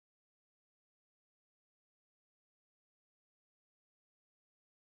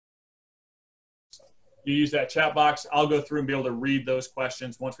you use that chat box. I'll go through and be able to read those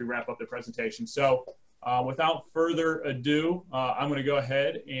questions once we wrap up the presentation. So without further ado, I'm going to go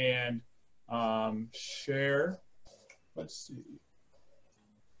ahead and share. Let's see.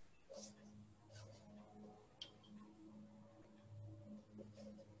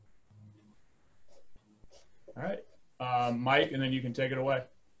 All right, Mike, and then you can take it away.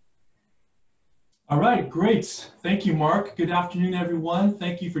 All right, great. Thank you, Mark. Good afternoon, everyone.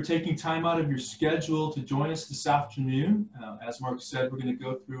 Thank you for taking time out of your schedule to join us this afternoon. As Mark said, we're going to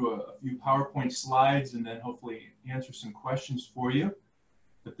go through a few PowerPoint slides and then hopefully answer some questions for you.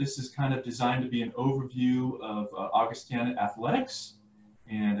 But this is kind of designed to be an overview of Augustana athletics.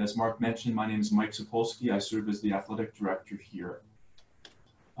 And as Mark mentioned, my name is Mike Zapolski. I serve as the athletic director here.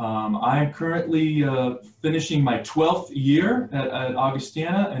 I'm currently finishing my 12th year at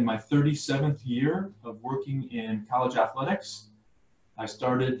Augustana and my 37th year of working in college athletics. I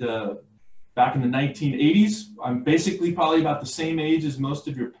started back in the 1980s. I'm basically probably about the same age as most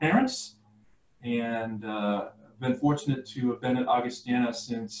of your parents, and I've been fortunate to have been at Augustana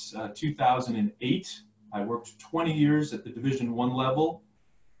since 2008. I worked 20 years at the Division I level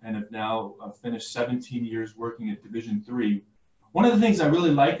and have now finished 17 years working at Division III. One of the things I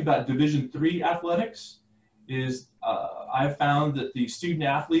really like about Division III athletics is I've found that the student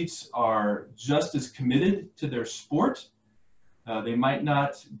athletes are just as committed to their sport. They might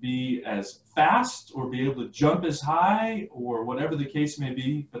not be as fast or be able to jump as high or whatever the case may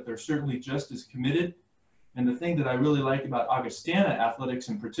be, but they're certainly just as committed. And the thing that I really like about Augustana athletics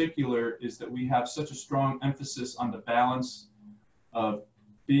in particular is that we have such a strong emphasis on the balance of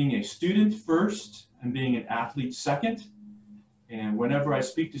being a student first and being an athlete second. And whenever I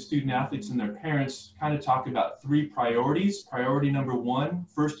speak to student athletes and their parents, kind of talk about three priorities. Priority number one,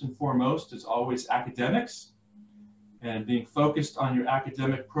 first and foremost, is always academics and being focused on your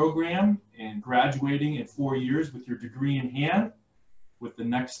academic program and graduating in 4 years with your degree in hand, with the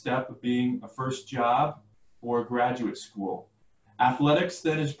next step of being a first job or graduate school. Athletics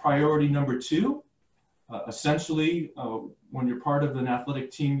then is priority number two. Essentially, when you're part of an athletic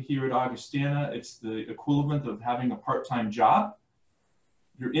team here at Augustana, it's the equivalent of having a part-time job.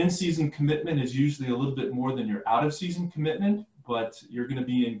 Your in-season commitment is usually a little bit more than your out-of-season commitment, but you're going to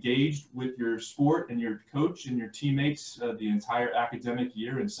be engaged with your sport and your coach and your teammates the entire academic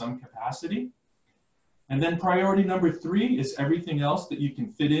year in some capacity. And then priority number three is everything else that you can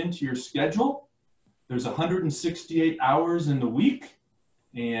fit into your schedule. There's 168 hours in the week.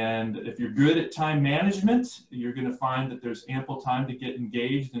 And if you're good at time management, you're going to find that there's ample time to get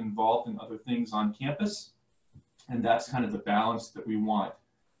engaged and involved in other things on campus. And that's kind of the balance that we want.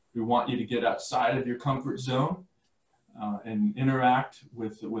 We want you to get outside of your comfort zone and interact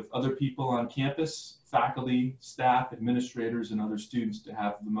with other people on campus, faculty, staff, administrators, and other students to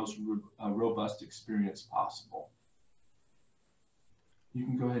have the most robust experience possible. You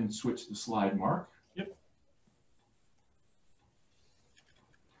can go ahead and switch the slide, Mark. Yep.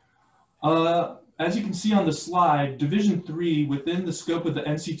 As you can see on the slide, Division III, within the scope of the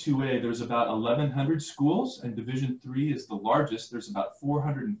NC2A, there's about 1,100 schools, and Division III is the largest. There's about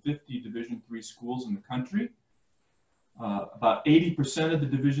 450 Division III schools in the country. About 80% of the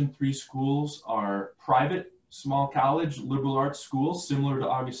Division III schools are private, small college, liberal arts schools, similar to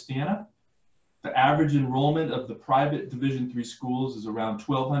Augustana. The average enrollment of the private Division III schools is around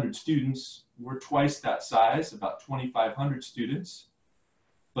 1,200 students. We're twice that size, about 2,500 students.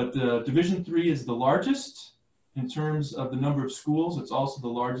 But Division III is the largest in terms of the number of schools. It's also the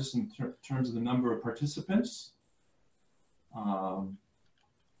largest in terms of the number of participants. The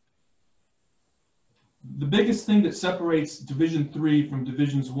biggest thing that separates Division III from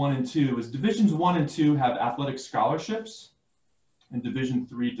Divisions I and II is Divisions I and II have athletic scholarships, and Division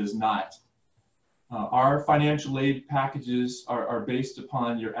III does not. Our financial aid packages are based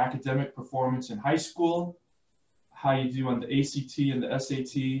upon your academic performance in high school, how you do on the ACT and the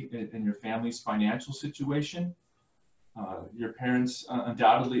SAT, and your family's financial situation. Your parents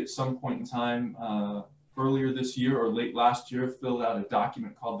undoubtedly at some point in time earlier this year or late last year filled out a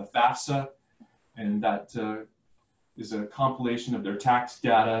document called the FAFSA, and that is a compilation of their tax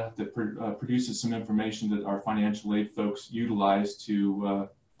data that produces some information that our financial aid folks utilize to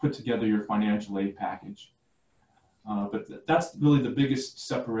put together your financial aid package. But that's really the biggest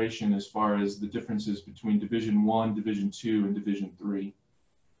separation as far as the differences between Division I, Division II, and Division III.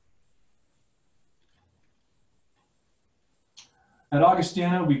 At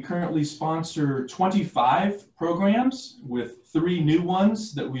Augustana, we currently sponsor 25 programs with 3 new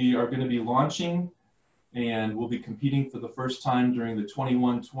ones that we are going to be launching, and we'll be competing for the first time during the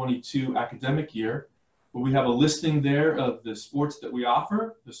 21-22 academic year. but we have a listing there of the sports that we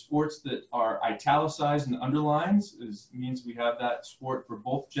offer. The sports that are italicized and underlines means we have that sport for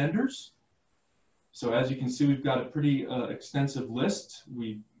both genders. So as you can see, we've got a pretty extensive list.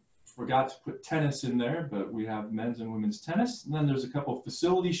 We forgot to put tennis in there, but we have men's and women's tennis. And then there's a couple of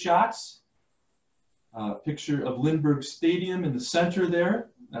facility shots. Picture of Lindbergh Stadium in the center there.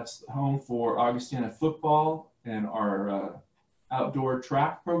 That's home for Augustana football and our outdoor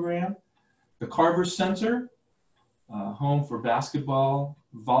track program. The Carver Center, home for basketball,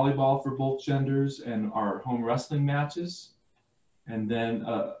 volleyball for both genders, and our home wrestling matches. And then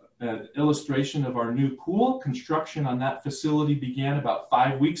an illustration of our new pool. Construction on that facility began about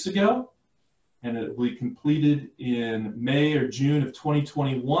 5 weeks ago, and it will be completed in May or June of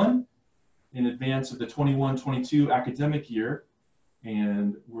 2021 in advance of the 21-22 academic year.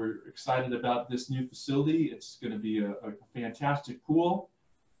 And we're excited about this new facility. It's going to be a fantastic pool,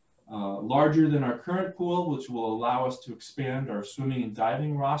 larger than our current pool, which will allow us to expand our swimming and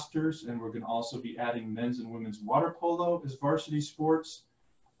diving rosters. And we're going to also be adding men's and women's water polo as varsity sports,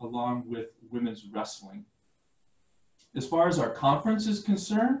 along with women's wrestling. As far as our conference is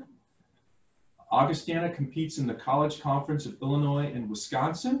concerned, Augustana competes in the College Conference of Illinois and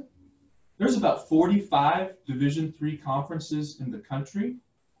Wisconsin. There's about 45 Division III conferences in the country.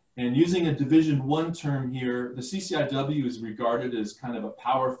 And using a Division I term here, the CCIW is regarded as kind of a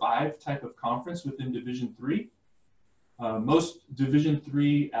Power 5 type of conference within Division III. Most Division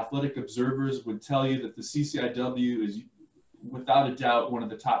III athletic observers would tell you that the CCIW is without a doubt one of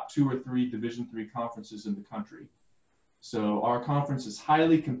the top 2 or 3 Division III conferences in the country. So our conference is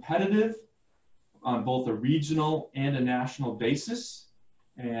highly competitive on both a regional and a national basis.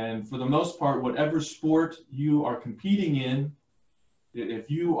 And for the most part, whatever sport you are competing in, if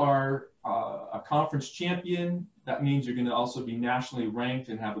you are a conference champion, that means you're going to also be nationally ranked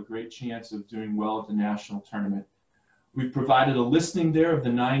and have a great chance of doing well at the national tournament. We've provided a listing there of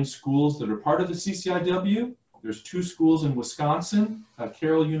the 9 schools that are part of the CCIW. There's 2 schools in Wisconsin,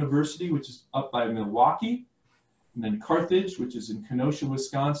 Carroll University, which is up by Milwaukee, and then Carthage, which is in Kenosha,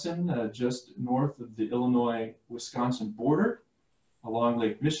 Wisconsin, just north of the Illinois-Wisconsin border along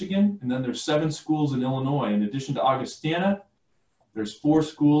Lake Michigan. And then there's 7 schools in Illinois. In addition to Augustana, there's 4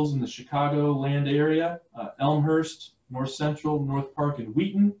 schools in the Chicago land area, Elmhurst, North Central, North Park, and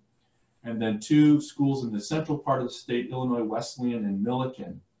Wheaton, and then 2 schools in the central part of the state, Illinois Wesleyan and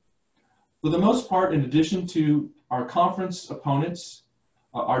Milliken. For the most part, in addition to our conference opponents,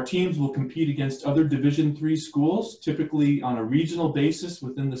 our teams will compete against other Division III schools, typically on a regional basis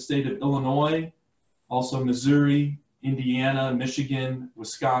within the state of Illinois, also Missouri, Indiana, Michigan,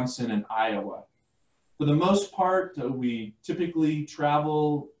 Wisconsin, and Iowa. For the most part, we typically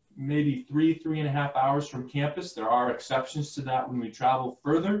travel maybe 3.5 hours from campus. There are exceptions to that when we travel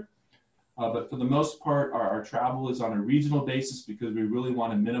further. But for the most part, our travel is on a regional basis because we really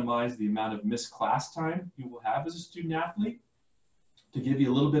want to minimize the amount of missed class time you will have as a student athlete. To give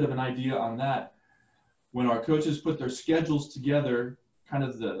you a little bit of an idea on that, when our coaches put their schedules together, kind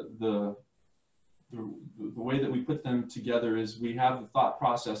of the way that we put them together is we have the thought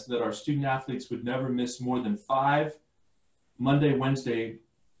process that our student athletes would never miss more than 5 Monday, Wednesday,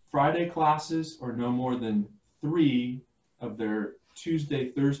 Friday classes, or no more than 3 of their Tuesday,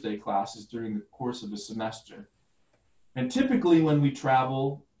 Thursday classes during the course of a semester. And typically when we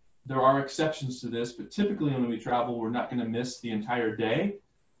travel, there are exceptions to this, but typically when we travel, we're not going to miss the entire day.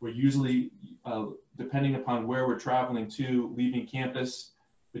 We're usually, depending upon where we're traveling to, leaving campus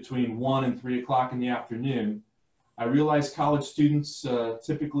between 1 and 3 o'clock in the afternoon. I realize college students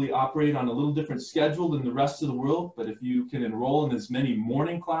typically operate on a little different schedule than the rest of the world, but if you can enroll in as many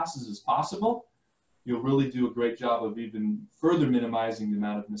morning classes as possible, you'll really do a great job of even further minimizing the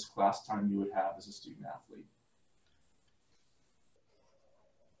amount of missed class time you would have as a student athlete.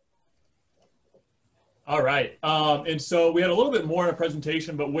 All right. And so we had a little bit more in a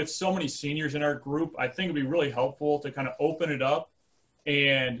presentation, but with so many seniors in our group, I think it'd be really helpful to kind of open it up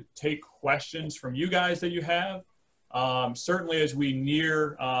and take questions from you guys that you have. Certainly as we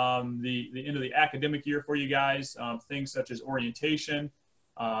near the end of the academic year for you guys, things such as orientation,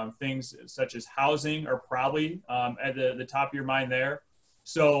 things such as housing are probably at the top of your mind there.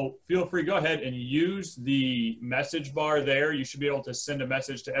 So feel free, go ahead and use the message bar there. You should be able to send a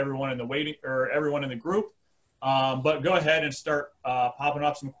message to everyone in the waiting or everyone in the group. But go ahead and start popping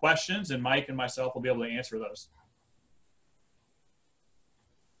up some questions, and Mike and myself will be able to answer those.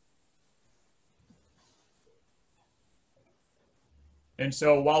 And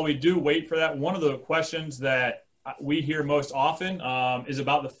so while we do wait for that, one of the questions that we hear most often is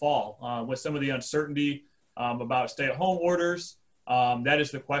about the fall with some of the uncertainty about stay-at-home orders. That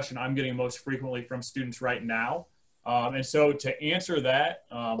is the question I'm getting most frequently from students right now. And so to answer that,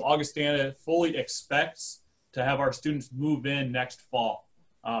 Augustana fully expects to have our students move in next fall.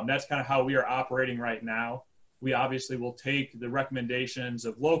 That's kind of how we are operating right now. We obviously will take the recommendations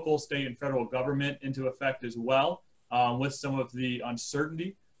of local, state, and federal government into effect as well, with some of the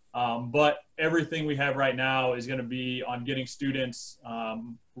uncertainty. But everything we have right now is going to be on getting students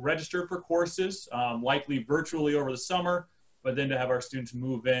registered for courses, likely virtually over the summer, but then to have our students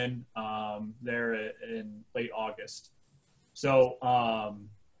move in there in late August. So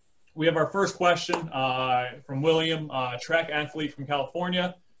we have our first question from William, track athlete from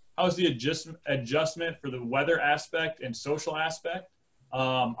California. How is the adjustment for the weather aspect and social aspect?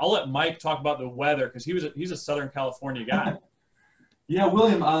 I'll let Mike talk about the weather because he's a Southern California guy. Yeah,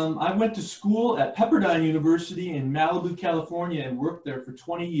 William, I went to school at Pepperdine University in Malibu, California, and worked there for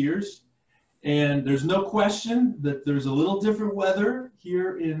 20 years. And there's no question that there's a little different weather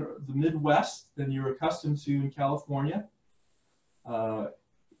here in the Midwest than you're accustomed to in California.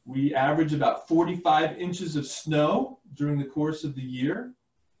 We average about 45 inches of snow during the course of the year.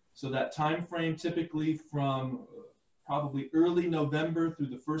 So that time frame typically from probably early November through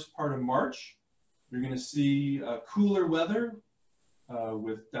the first part of March, you're going to see cooler weather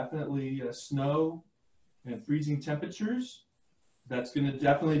with definitely snow and freezing temperatures. That's going to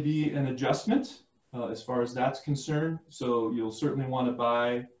definitely be an adjustment as far as that's concerned. So you'll certainly want to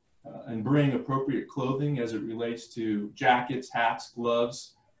buy and bring appropriate clothing as it relates to jackets, hats,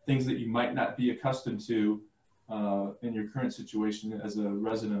 gloves, things that you might not be accustomed to in your current situation as a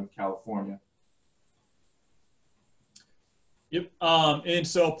resident of California. Yep. And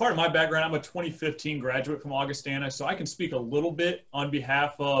so part of my background, I'm a 2015 graduate from Augustana, so I can speak a little bit on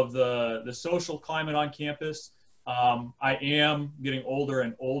behalf of the social climate on campus. I am getting older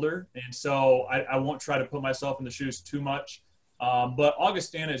and older, and so I won't try to put myself in the shoes too much. But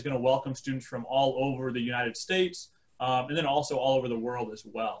Augustana is going to welcome students from all over the United States, and then also all over the world as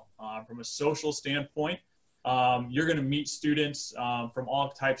well. From a social standpoint, you're going to meet students from all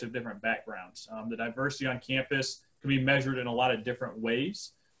types of different backgrounds. The diversity on campus can be measured in a lot of different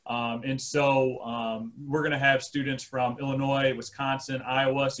ways. And so we're going to have students from Illinois, Wisconsin,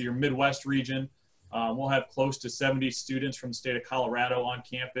 Iowa, so your Midwest region. We'll have close to 70 students from the state of Colorado on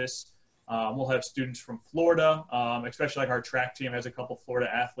campus. We'll have students from Florida, especially like our track team has a couple Florida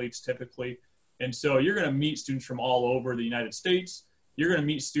athletes typically. And so you're going to meet students from all over the United States. You're going to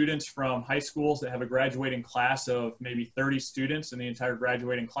meet students from high schools that have a graduating class of maybe 30 students in the entire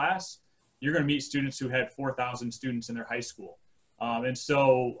graduating class. You're going to meet students who had 4,000 students in their high school. And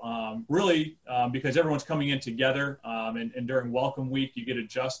so really, because everyone's coming in together and during welcome week, you get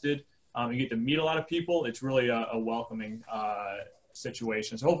adjusted. You get to meet a lot of people. It's really a welcoming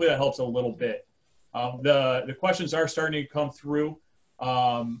situation. So hopefully that helps a little bit. The questions are starting to come through.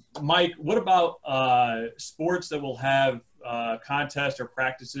 Mike, what about sports that will have contests or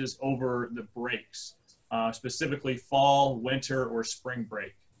practices over the breaks, specifically fall, winter, or spring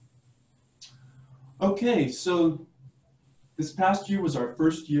break? Okay, so this past year was our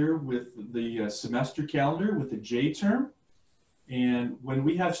first year with the semester calendar with the J term. And when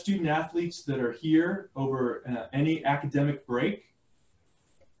we have student athletes that are here over any academic break,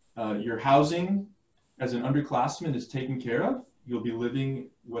 your housing as an underclassman is taken care of. You'll be living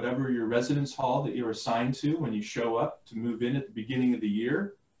whatever your residence hall that you're assigned to when you show up to move in at the beginning of the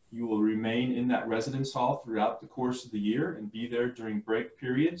year. You will remain in that residence hall throughout the course of the year and be there during break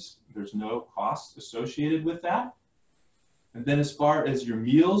periods. There's no cost associated with that. And then as far as your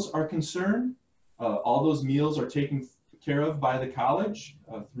meals are concerned, all those meals are taken care of by the college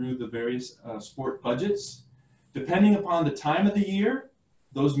through the various sport budgets. Depending upon the time of the year,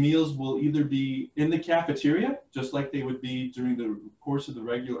 those meals will either be in the cafeteria, just like they would be during the course of the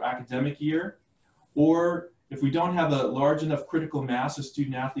regular academic year, or if we don't have a large enough critical mass of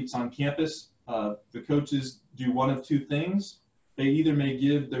student athletes on campus, the coaches do one of two things. They either may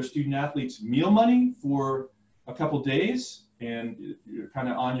give their student athletes meal money for a couple days, and you're kind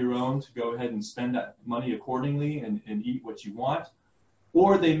of on your own to go ahead and spend that money accordingly and eat what you want.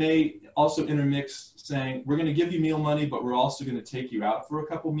 Or they may also intermix saying, we're going to give you meal money, but we're also going to take you out for a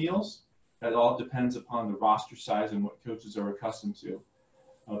couple meals. That all depends upon the roster size and what coaches are accustomed to.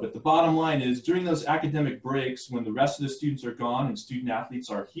 But the bottom line is, during those academic breaks, when the rest of the students are gone and student athletes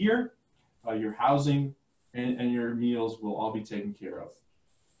are here, your housing and your meals will all be taken care of.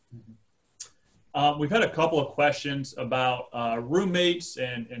 We've had a couple of questions about roommates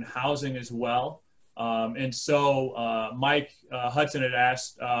and housing as well. And so Mike Hudson had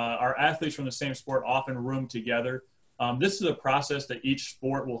asked, are athletes from the same sport often room together? This is a process that each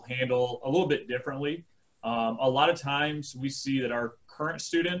sport will handle a little bit differently. A lot of times we see that our current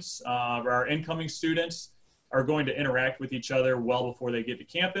students, or our incoming students, are going to interact with each other well before they get to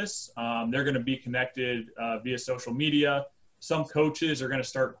campus. They're going to be connected via social media. Some coaches are going to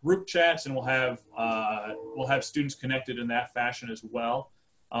start group chats, and we'll have students connected in that fashion as well.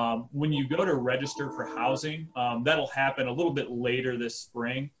 When you go to register for housing, that'll happen a little bit later this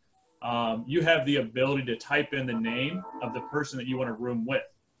spring. You have the ability to type in the name of the person that you want to room with.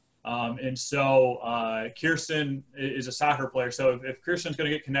 And so Kirsten is a soccer player. So if Kirsten's going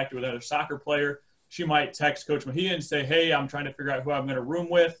to get connected with another soccer player, she might text Coach Mejia and say, hey, I'm trying to figure out who I'm going to room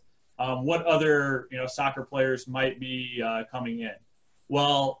with. What other soccer players might be coming in?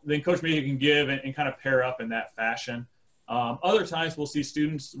 Well, then Coach Mejia can give and kind of pair up in that fashion. Other times we'll see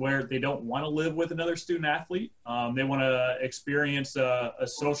students where they don't want to live with another student athlete. They want to experience a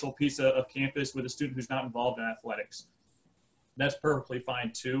social piece of campus with a student who's not involved in athletics. That's perfectly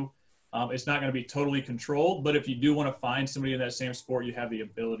fine too. It's not going to be totally controlled, but if you do want to find somebody in that same sport, you have the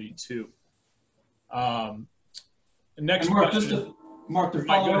ability to. Next question. Mark, to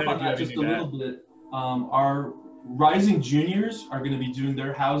follow up on that just a little bit, our rising juniors are going to be doing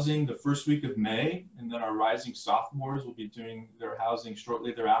their housing the first week of May, and then our rising sophomores will be doing their housing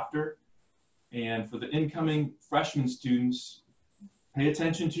shortly thereafter. And for the incoming freshman students, pay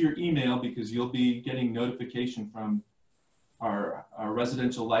attention to your email because you'll be getting notification from our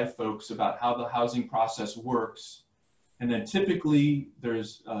residential life folks about how the housing process works. And then typically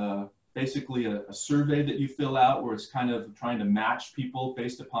there's basically a survey that you fill out where it's kind of trying to match people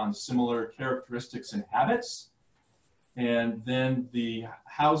based upon similar characteristics and habits. And then the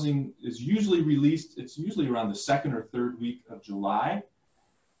housing is usually released, it's usually around the 2nd or 3rd week of July.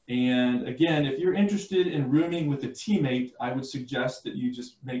 And again, if you're interested in rooming with a teammate, I would suggest that you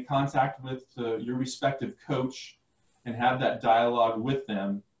just make contact with your respective coach and have that dialogue with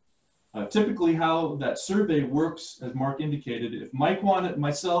them. Typically how that survey works, as Mark indicated, if Mike wanted,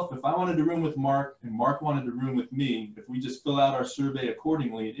 if I wanted to room with Mark and Mark wanted to room with me, if we just fill out our survey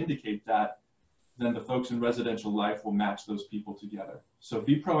accordingly and indicate that, then the folks in residential life will match those people together. So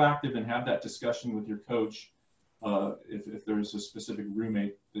be proactive and have that discussion with your coach if there's a specific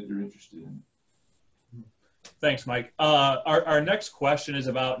roommate that you're interested in. Thanks, Mike. Our next question is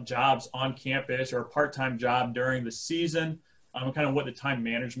about jobs on campus or a part-time job during the season. Kind of what the time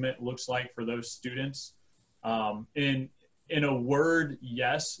management looks like for those students. In a word,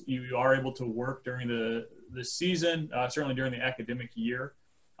 yes, you are able to work during the season, certainly during the academic year.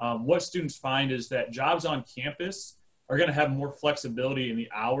 What students find is that jobs on campus are going to have more flexibility in the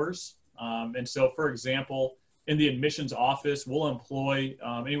hours. And so, for example, in the admissions office, we'll employ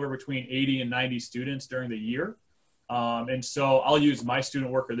anywhere between 80 and 90 students during the year. And so I'll use my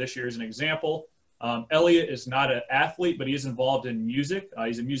student worker this year as an example. Elliot is not an athlete, but he is involved in music.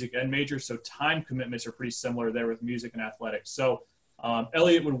 He's a music ed major, so time commitments are pretty similar there with music and athletics. So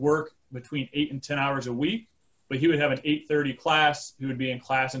Elliot would work between 8 and 10 hours a week, but he would have an 8:30 class. He would be in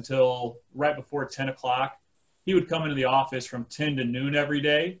class until right before 10 o'clock. He would come into the office from 10 to noon every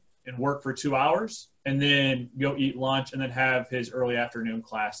day and work for 2 hours, and then go eat lunch and then have his early afternoon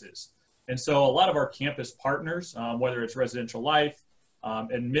classes. And so a lot of our campus partners, whether it's residential life,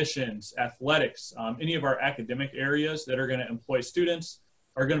 admissions, athletics, any of our academic areas that are going to employ students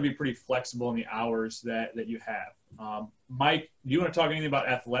are going to be pretty flexible in the hours that you have. Mike, do you want to talk anything about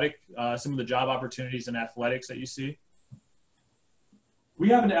athletic, some of the job opportunities in athletics that you see? We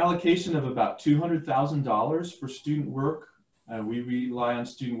have an allocation of about $200,000 for student work. We rely on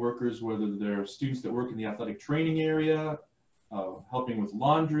student workers, whether they're students that work in the athletic training area, helping with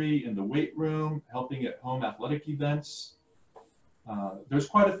laundry in the weight room, helping at home athletic events. There's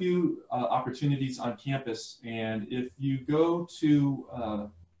quite a few opportunities on campus, and if you go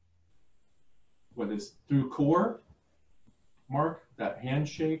to through CORE, Mark, that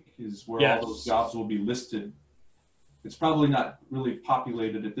handshake is where all those jobs will be listed. It's probably not really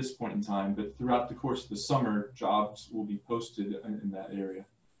populated at this point in time, but throughout the course of the summer, jobs will be posted in that area.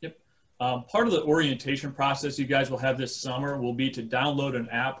 Yep. Part of the orientation process you guys will have this summer will be to download an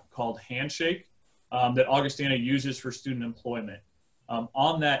app called Handshake that Augustana uses for student employment.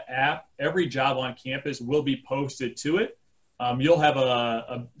 On that app, every job on campus will be posted to it. You'll have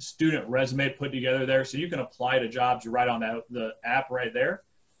a student resume put together there, so you can apply to jobs right on the app right there.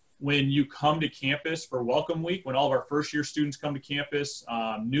 When you come to campus for Welcome Week, when all of our first-year students come to campus,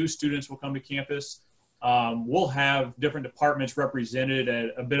 new students will come to campus, we'll have different departments represented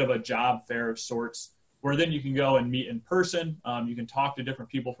at a bit of a job fair of sorts, where then you can go and meet in person. You can talk to different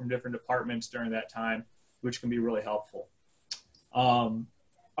people from different departments during that time, which can be really helpful.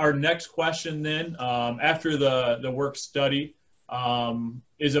 Our next question then, after the work study,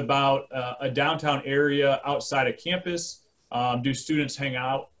 is about a downtown area outside of campus. Do students hang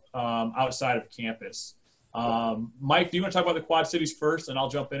out outside of campus? Mike, do you want to talk about the Quad Cities first, and I'll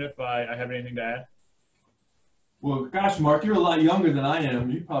jump in if I have anything to add? Well, gosh, Mark, you're a lot younger than I am.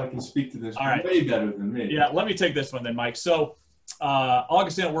 You probably can speak to this way better than me. Yeah, let me take this one then, Mike. So,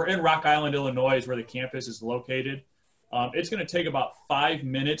 Augustana, we're in Rock Island, Illinois, is where the campus is located. It's going to take about 5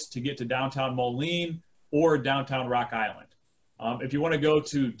 minutes to get to downtown Moline or downtown Rock Island. If you want to go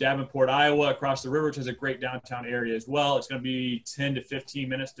to Davenport, Iowa, across the river, which has a great downtown area as well, it's going to be 10 to 15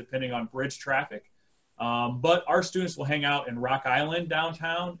 minutes depending on bridge traffic. But our students will hang out in Rock Island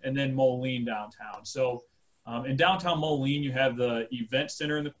downtown and then Moline downtown. So in downtown Moline, you have the event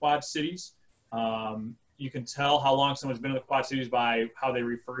center in the Quad Cities. You can tell how long someone's been in the Quad Cities by how they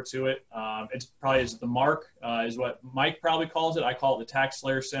refer to it. It's probably the Mark, is what Mike probably calls it. I call it the Tax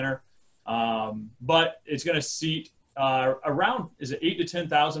Slayer Center. But it's going to seat around, is it 8,000 to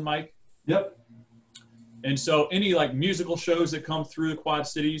 10,000, Mike? Yep. And so any like musical shows that come through the Quad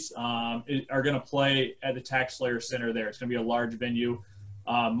Cities are going to play at the Tax Slayer Center there. It's going to be a large venue.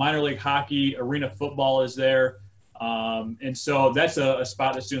 Minor league hockey, arena football is there. And so that's a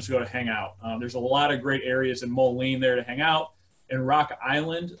spot that students go to hang out. There's a lot of great areas in Moline there to hang out. In Rock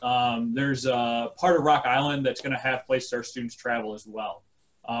Island, there's a part of Rock Island that's going to have places our students travel as well.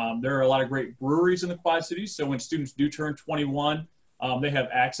 There are a lot of great breweries in the Quad Cities. So when students do turn 21, they have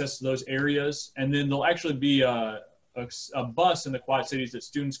access to those areas. And then there'll actually be a bus in the Quad Cities that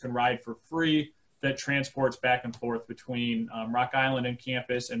students can ride for free that transports back and forth between Rock Island and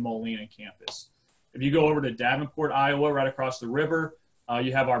campus and Moline and campus. If you go over to Davenport, Iowa, right across the river,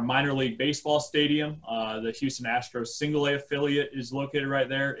 you have our minor league baseball stadium. The Houston Astros single A affiliate is located right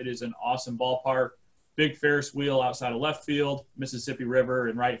there. It is an awesome ballpark. Big Ferris wheel outside of left field, Mississippi River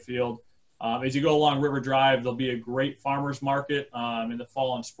in right field. As you go along River Drive, there'll be a great farmers market in the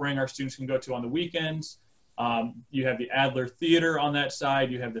fall and spring our students can go to on the weekends. You have the Adler Theater on that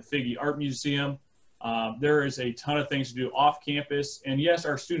side. You have the Figge Art Museum. There is a ton of things to do off campus. And yes,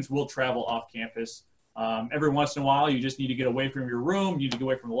 our students will travel off campus. Every once in a while, you just need to get away from your room. You need to get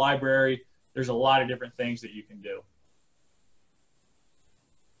away from the library. There's a lot of different things that you can do.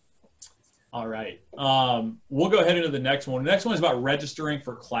 All right. We'll go ahead into the next one. The next one is about registering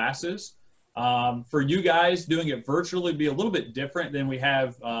for classes. For you guys, doing it virtually be a little bit different than we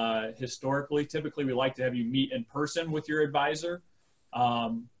have historically. Typically, we like to have you meet in person with your advisor.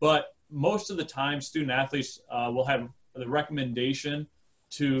 But most of the time, student athletes will have the recommendation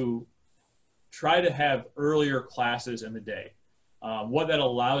to try to have earlier classes in the day. What that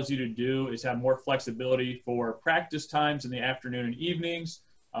allows you to do is have more flexibility for practice times in the afternoon and evenings,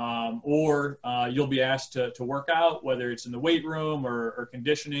 or you'll be asked to work out, whether it's in the weight room or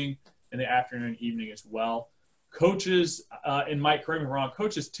conditioning in the afternoon and evening as well. Coaches, and Mike, correct me if I'm wrong,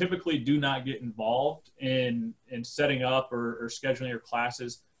 coaches typically do not get involved in setting up or scheduling your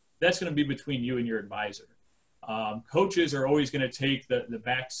classes. That's going to be between you and your advisor. Coaches are always going to take the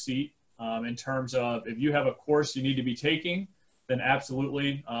back seat in terms of if you have a course you need to be taking, then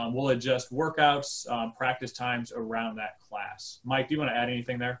absolutely we'll adjust workouts, practice times around that class. Mike, do you want to add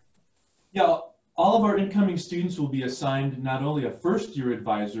anything there? Yeah, all of our incoming students will be assigned not only a first-year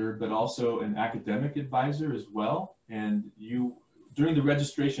advisor, but also an academic advisor as well. And during the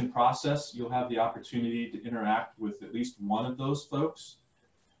registration process, you'll have the opportunity to interact with at least one of those folks.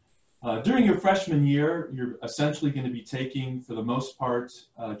 During your freshman year, you're essentially going to be taking, for the most part,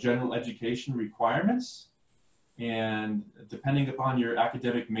 general education requirements. And depending upon your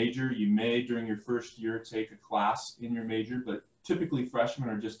academic major, you may, during your first year, take a class in your major, but typically freshmen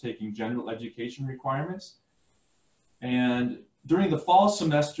are just taking general education requirements. And during the fall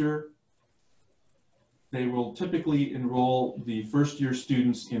semester, they will typically enroll the first-year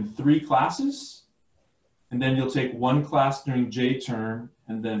students in 3 classes, and then you'll take 1 class during J term,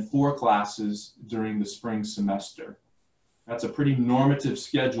 and then 4 classes during the spring semester. That's a pretty normative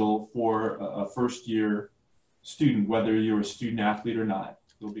schedule for a first-year student, whether you're a student athlete or not.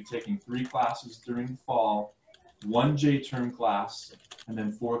 You'll be taking 3 classes during the fall, 1 J term class, and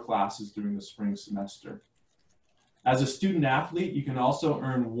then 4 classes during the spring semester. As a student athlete, you can also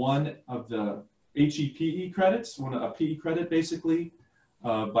earn 1 of the HEPE credits, a PE credit basically,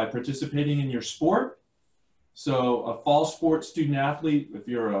 by participating in your sport. So a fall sports student athlete, if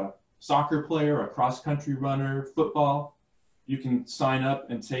you're a soccer player, a cross-country runner, football, you can sign up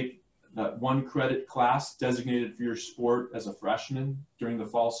and take that 1 credit class designated for your sport as a freshman during the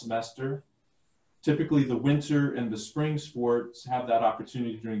fall semester. Typically the winter and the spring sports have that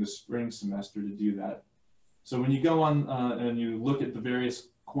opportunity during the spring semester to do that. So when you go on and you look at the various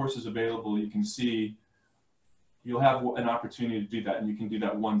courses available, you can see you'll have an opportunity to do that, and you can do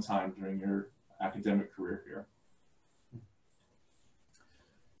that one time during your academic career here.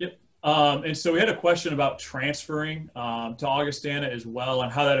 Yep. And so we had a question about transferring to Augustana as well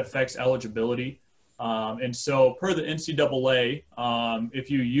and how that affects eligibility. And so per the NCAA,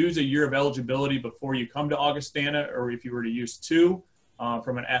 if you use a year of eligibility before you come to Augustana, or if you were to use 2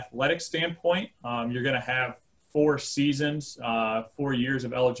 from an athletic standpoint, you're going to have 4 seasons, 4 years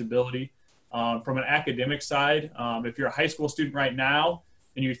of eligibility. From an academic side, if you're a high school student right now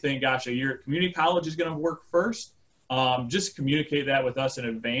and you think, gosh, a year at community college is going to work first, just communicate that with us in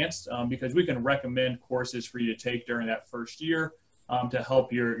advance because we can recommend courses for you to take during that first year to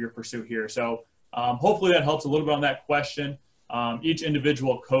help your pursuit here. So hopefully that helps a little bit on that question. Each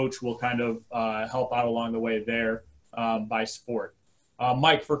individual coach will kind of help out along the way there by sport.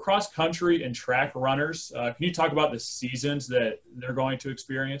 Mike, for cross country and track runners, can you talk about the seasons that they're going to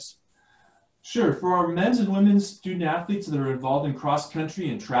experience? Sure. For our men's and women's student athletes that are involved in cross country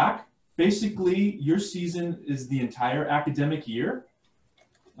and track, basically your season is the entire academic year.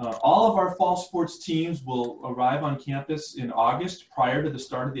 All of our fall sports teams will arrive on campus in August prior to the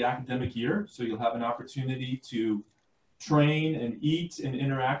start of the academic year. So you'll have an opportunity to train and eat and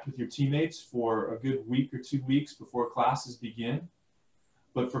interact with your teammates for a good week or 2 weeks before classes begin.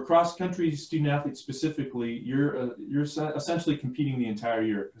 But for cross-country student athletes specifically, you're essentially competing the entire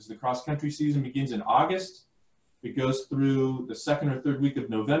year because the cross-country season begins in August. It goes through the 2nd or 3rd week of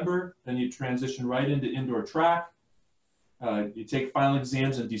November. Then you transition right into indoor track. You take final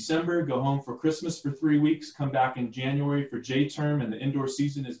exams in December, go home for Christmas for 3 weeks, come back in January for J-term, and the indoor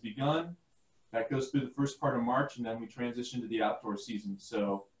season has begun. That goes through the first part of March, and then we transition to the outdoor season.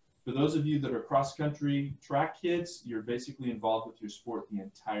 So for those of you that are cross-country track kids, you're basically involved with your sport the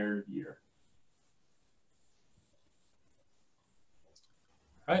entire year.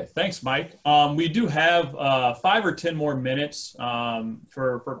 All right, thanks, Mike. We do have 5 or 10 more minutes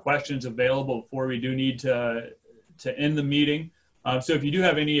for questions available before we do need to end the meeting. So if you do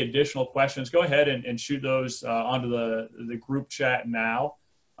have any additional questions, go ahead and shoot those onto the group chat now,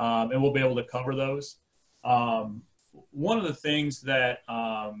 and we'll be able to cover those. One of the things that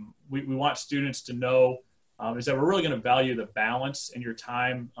we want students to know is that we're really going to value the balance in your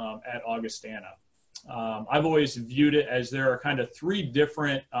time at Augustana. I've always viewed it as there are kind of 3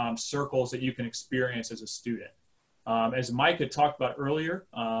 different circles that you can experience as a student. As Mike had talked about earlier,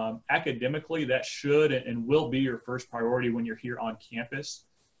 academically, that should and will be your first priority when you're here on campus.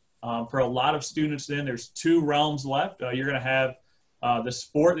 For a lot of students then, there's 2 realms left. You're going to have the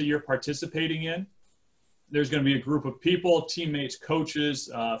sport that you're participating in. There's going to be a group of people, teammates, coaches,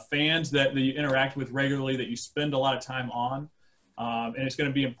 fans that you interact with regularly that you spend a lot of time on. And it's going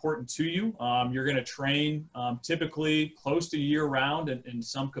to be important to you. You're going to train typically close to year round in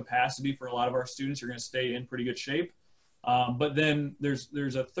some capacity for a lot of our students. You're going to stay in pretty good shape. But then there's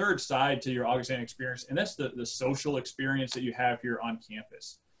a 3rd side to your Augustana experience, and that's the social experience that you have here on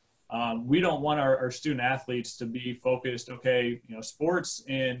campus. We don't want our student athletes to be focused, okay, sports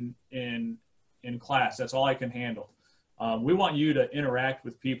in class, that's all I can handle. We want you to interact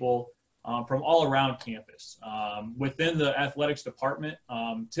with people from all around campus. Within the athletics department,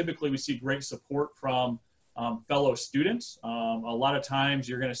 typically we see great support from fellow students. A lot of times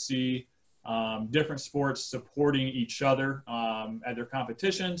you're going to see different sports supporting each other at their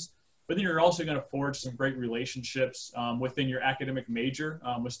competitions, but then you're also going to forge some great relationships within your academic major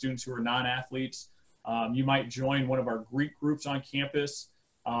with students who are non-athletes. You might join one of our Greek groups on campus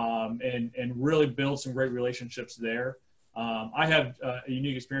and really build some great relationships there. I have a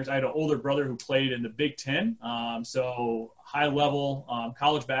unique experience. I had an older brother who played in the Big Ten, so high level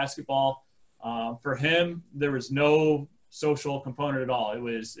college basketball. For him, there was no social component at all. It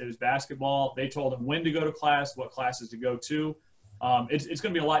was basketball. They told him when to go to class, what classes to go to. It's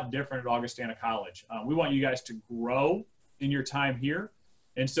going to be a lot different at Augustana College. We want you guys to grow in your time here.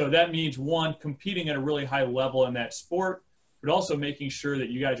 And so that means, one, competing at a really high level in that sport, but also making sure that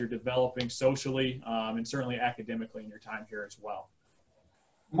you guys are developing socially and certainly academically in your time here as well.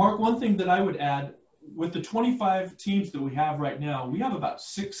 Mark, one thing that I would add, with the 25 teams that we have right now, we have about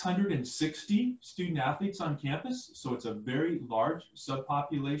 660 student athletes on campus, so it's a very large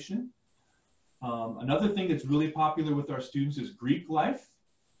subpopulation. Another thing that's really popular with our students is Greek life,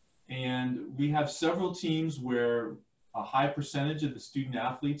 and we have several teams where a high percentage of the student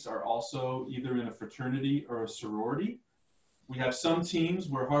athletes are also either in a fraternity or a sorority. We have some teams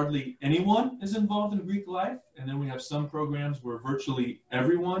where hardly anyone is involved in Greek life, and then we have some programs where virtually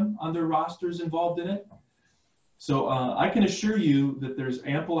everyone on their roster is involved in it. So I can assure you that there's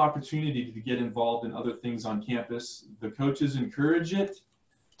ample opportunity to get involved in other things on campus. The coaches encourage it.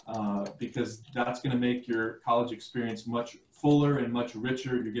 because that's going to make your college experience much fuller and much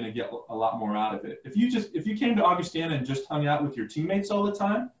richer. You're going to get a lot more out of it. If you came to Augustana and just hung out with your teammates all the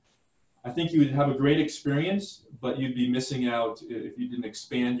time, I think you would have a great experience, but you'd be missing out if you didn't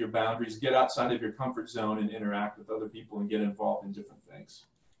expand your boundaries, get outside of your comfort zone and interact with other people and get involved in different things.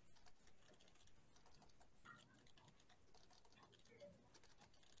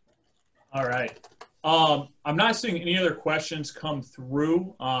 All right. I'm not seeing any other questions come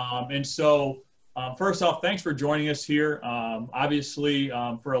through. And so first off, thanks for joining us here. Obviously,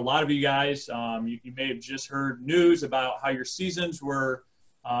 for a lot of you guys, you may have just heard news about how your seasons were.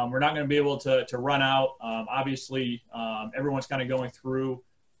 We're not going to be able to run out. Obviously, everyone's kind of going through,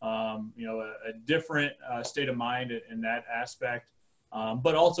 a different state of mind in that aspect.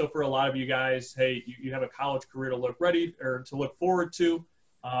 But also for a lot of you guys, hey, you have a college career to look forward to.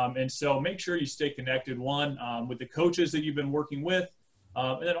 And so make sure you stay connected, with the coaches that you've been working with,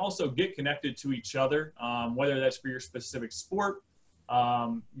 and then also get connected to each other, whether that's for your specific sport.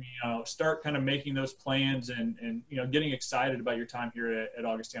 Start kind of making those plans and getting excited about your time here at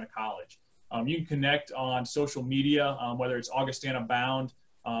Augustana College. You can connect on social media, whether it's Augustana Bound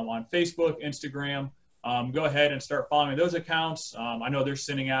on Facebook, Instagram. Go ahead and start following those accounts. I know they're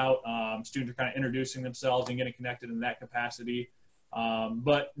sending out, students are kind of introducing themselves and getting connected in that capacity.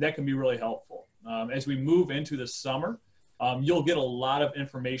 But that can be really helpful. As we move into the summer, you'll get a lot of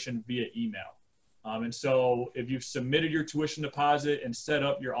information via email. And so if you've submitted your tuition deposit and set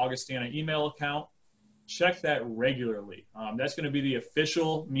up your Augustana email account, check that regularly. That's going to be the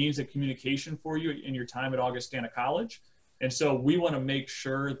official means of communication for you in your time at Augustana College. And so we want to make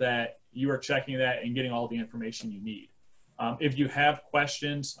sure that you are checking that and getting all the information you need. If you have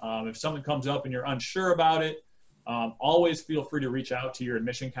questions, if something comes up and you're unsure about it, always feel free to reach out to your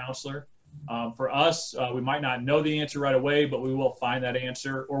admission counselor. For us, we might not know the answer right away, but we will find that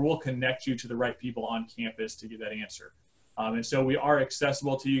answer, or we'll connect you to the right people on campus to get that answer. And so we are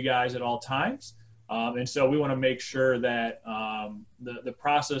accessible to you guys at all times. And so we want to make sure that the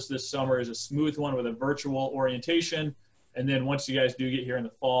process this summer is a smooth one with a virtual orientation. And then once you guys do get here in the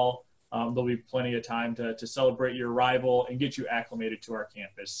fall, there'll be plenty of time to celebrate your arrival and get you acclimated to our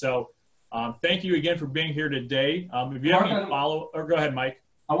campus. So thank you again for being here today. If you have any or go ahead, Mike.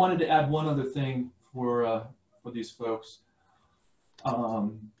 I wanted to add one other thing for these folks.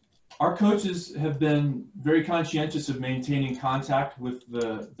 Our coaches have been very conscientious of maintaining contact with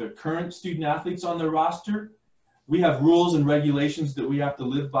the current student athletes on their roster. We have rules and regulations that we have to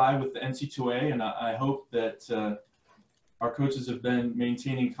live by with the NC2A, and I hope that our coaches have been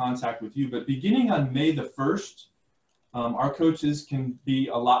maintaining contact with you. But beginning on May the 1st, our coaches can be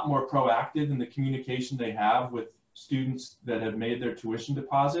a lot more proactive in the communication they have with students that have made their tuition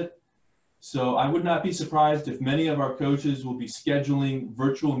deposit. So I would not be surprised if many of our coaches will be scheduling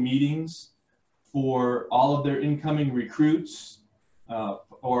virtual meetings for all of their incoming recruits,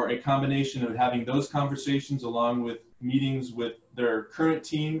 or a combination of having those conversations along with meetings with their current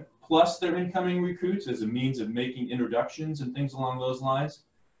team plus their incoming recruits as a means of making introductions and things along those lines.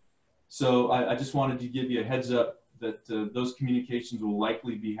 So I just wanted to give you a heads up that those communications will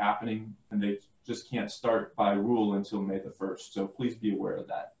likely be happening, and they just can't start by rule until May the 1st. So please be aware of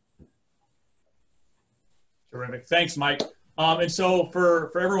that. Terrific. Thanks, Mike. And so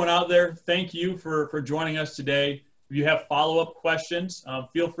for everyone out there, thank you for joining us today. If you have follow-up questions,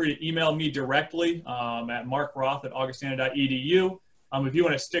 feel free to email me directly at markroth@augustana.edu. If you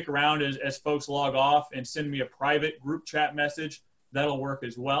want to stick around as folks log off and send me a private group chat message, that'll work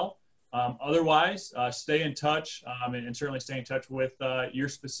as well. Otherwise, stay in touch and certainly stay in touch with your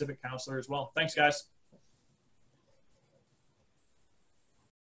specific counselor as well. Thanks, guys.